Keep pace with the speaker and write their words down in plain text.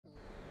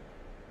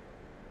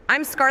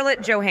I'm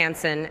Scarlett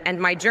Johansson, and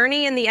my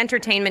journey in the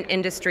entertainment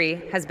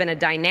industry has been a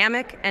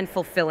dynamic and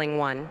fulfilling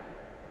one.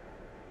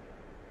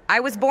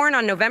 I was born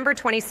on November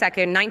 22,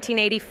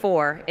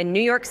 1984, in New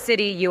York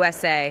City,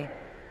 USA.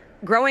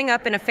 Growing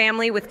up in a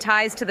family with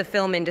ties to the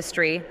film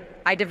industry,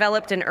 I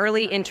developed an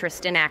early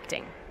interest in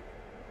acting.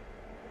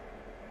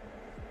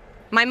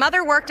 My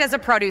mother worked as a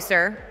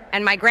producer,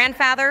 and my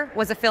grandfather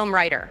was a film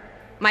writer.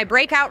 My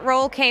breakout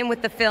role came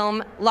with the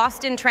film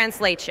Lost in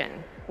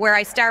Translation, where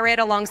I starred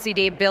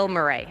alongside Bill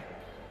Murray.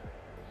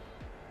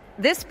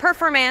 This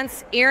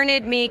performance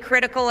earned me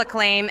critical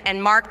acclaim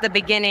and marked the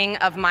beginning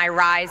of my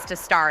rise to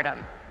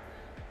stardom.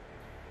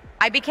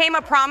 I became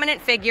a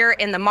prominent figure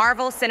in the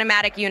Marvel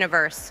Cinematic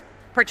Universe,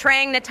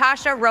 portraying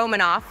Natasha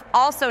Romanoff,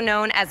 also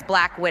known as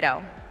Black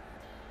Widow.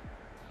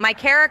 My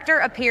character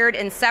appeared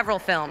in several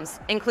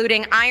films,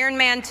 including Iron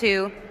Man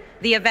 2,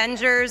 The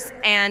Avengers,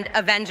 and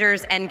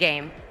Avengers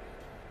Endgame.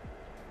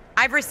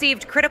 I've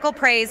received critical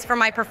praise for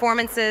my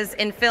performances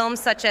in films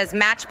such as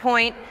Match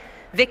Point,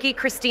 Vicky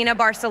Cristina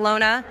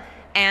Barcelona,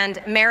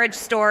 and Marriage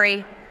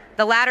Story,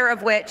 the latter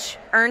of which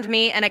earned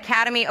me an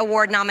Academy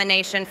Award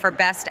nomination for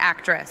Best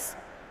Actress.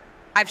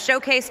 I've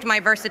showcased my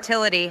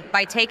versatility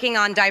by taking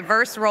on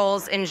diverse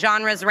roles in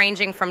genres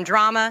ranging from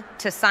drama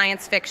to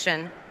science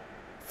fiction.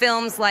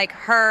 Films like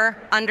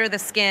Her, Under the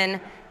Skin,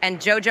 and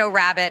Jojo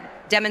Rabbit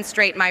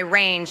demonstrate my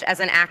range as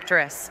an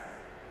actress.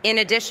 In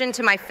addition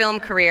to my film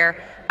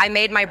career, I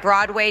made my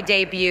Broadway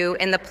debut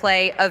in the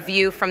play A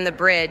View from the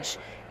Bridge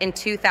in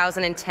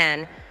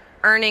 2010,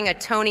 earning a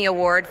Tony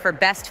Award for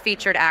Best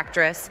Featured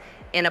Actress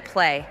in a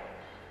Play.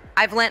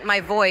 I've lent my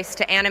voice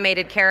to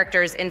animated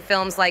characters in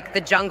films like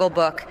The Jungle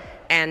Book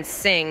and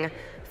Sing,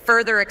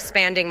 further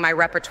expanding my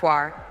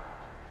repertoire.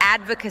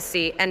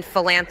 Advocacy and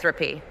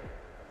philanthropy.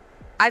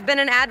 I've been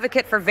an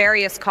advocate for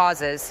various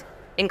causes,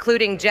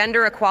 including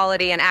gender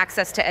equality and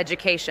access to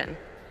education.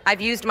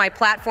 I've used my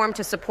platform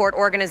to support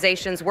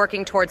organizations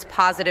working towards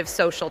positive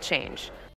social change.